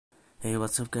Hey,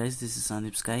 what's up guys, this is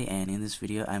Sandeep Sky, and in this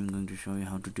video I'm going to show you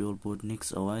how to dual boot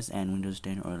Nix OS and Windows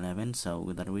 10 or 11. So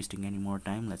without wasting any more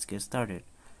time, let's get started.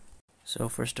 So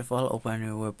first of all, open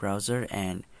your web browser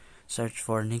and search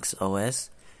for Nix OS,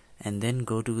 and then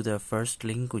go to the first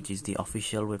link, which is the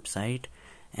official website,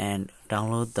 and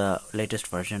download the latest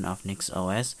version of Nix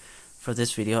OS. For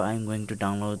this video I'm going to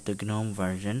download the GNOME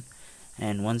version,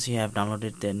 and once you have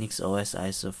downloaded the Nix OS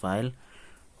ISO file,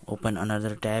 open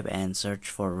another tab and search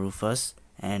for Rufus,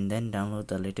 and then download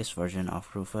the latest version of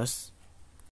Rufus.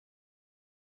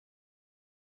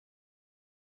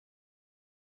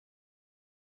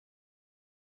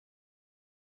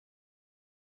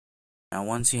 Now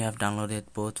once you have downloaded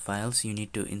both files, you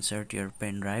need to insert your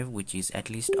pen drive, which is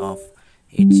at least of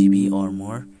 8 GB or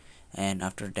more, and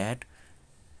after that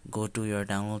go to your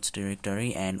downloads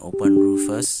directory and open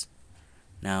Rufus.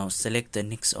 Now select the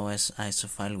Nix OS ISO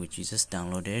file which you just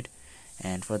downloaded,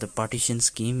 and for the partition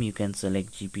scheme you can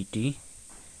select GPT.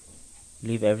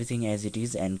 Leave everything as it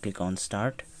is and click on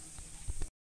start.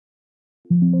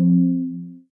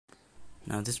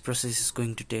 Now this process is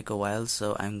going to take a while,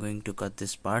 so I'm going to cut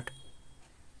this part.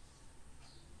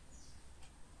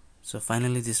 So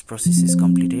finally this process is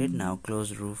completed. Now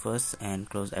close Rufus and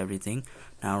close everything.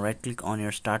 Now right click on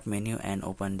your start menu and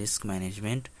open disk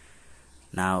management.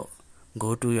 Now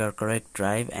go to your correct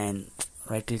drive and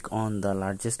right click on the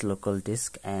largest local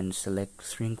disk and select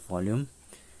shrink volume.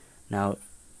 Now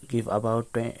give about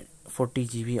 40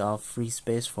 GB of free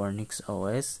space for Nix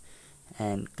OS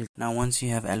and click. Now once you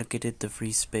have allocated the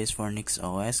free space for Nix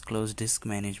OS, close disk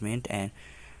management, and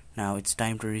now it's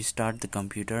time to restart the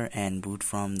computer and boot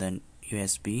from the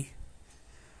USB.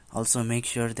 Also make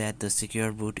sure that the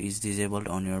secure boot is disabled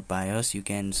on your BIOS. You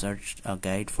can search a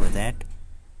guide for that.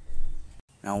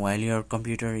 Now while your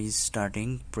computer is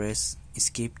starting, press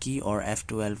escape key or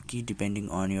F12 key depending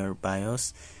on your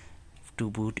BIOS to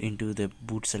boot into the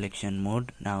boot selection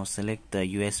mode. Now select the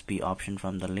USB option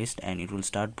from the list and it will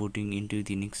start booting into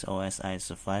the Nix OS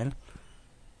ISO file.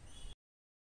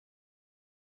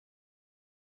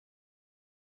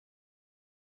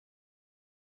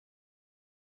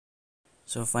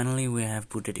 So finally we have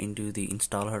booted into the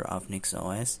installer of Nix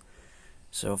OS.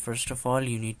 So first of all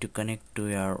you need to connect to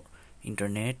your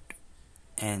internet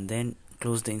and then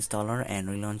close the installer and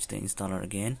relaunch the installer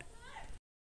again.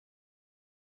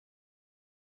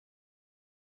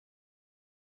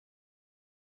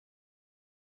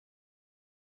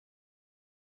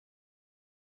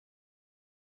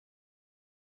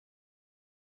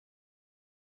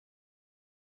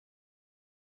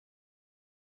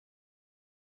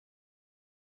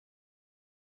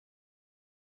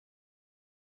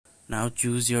 Now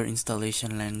choose your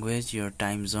installation language, your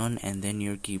time zone, and then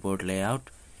your keyboard layout.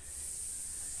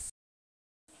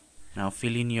 Now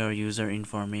fill in your user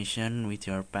information with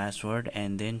your password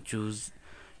and then choose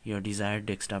your desired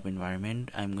desktop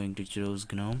environment. I'm going to choose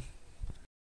GNOME.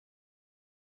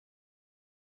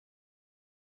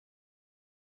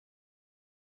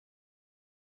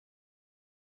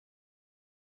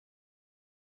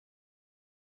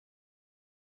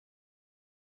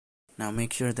 Now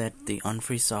make sure that the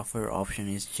unfreeze software option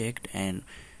is checked, and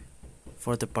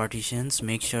for the partitions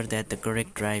make sure that the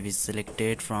correct drive is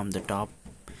selected from the top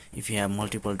if you have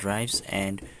multiple drives,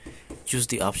 and choose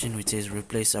the option which says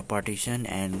replace a partition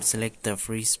and select the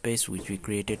free space which we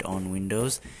created on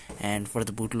Windows. And for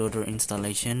the bootloader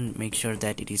installation, make sure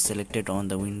that it is selected on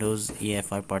the Windows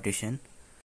EFI partition.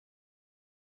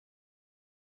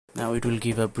 Now it will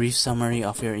give a brief summary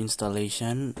of your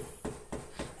installation,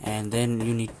 and then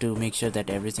you need to make sure that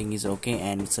everything is okay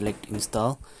and select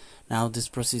install. Now this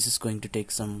process is going to take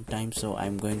some time, so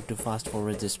I'm going to fast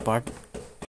forward this part.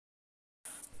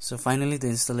 So finally the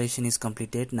installation is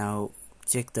completed. Now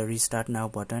check the restart now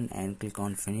button and click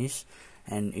on finish,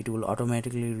 and it will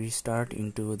automatically restart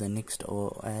into the Nix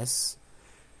OS.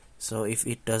 So if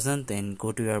it doesn't, then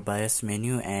go to your BIOS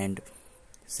menu and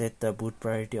set the boot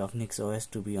priority of Nix OS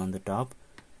to be on the top.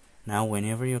 Now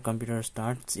whenever your computer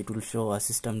starts, it will show a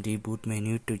system boot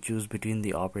menu to choose between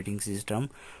the operating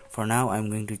system. For now I'm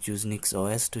going to choose Nix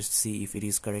OS to see if it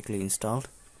is correctly installed.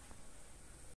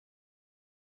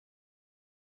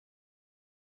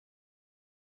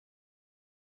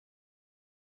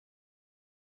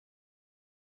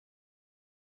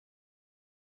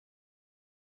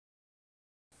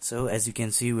 So as you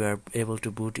can see, we are able to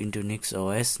boot into Nix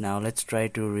OS. Now let's try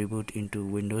to reboot into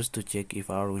Windows to check if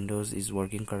our Windows is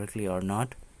working correctly or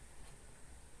not.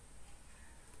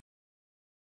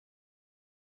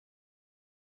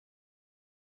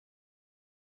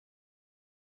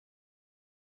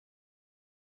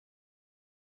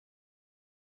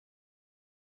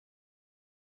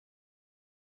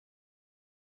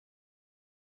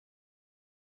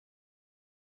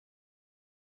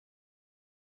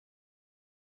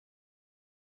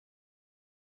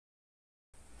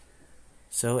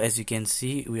 So as you can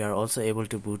see, we are also able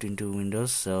to boot into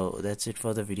Windows. So that's it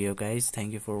for the video, guys.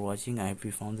 Thank you for watching. I hope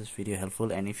you found this video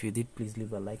helpful, and if you did, please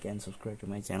leave a like and subscribe to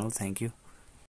my channel. Thank you.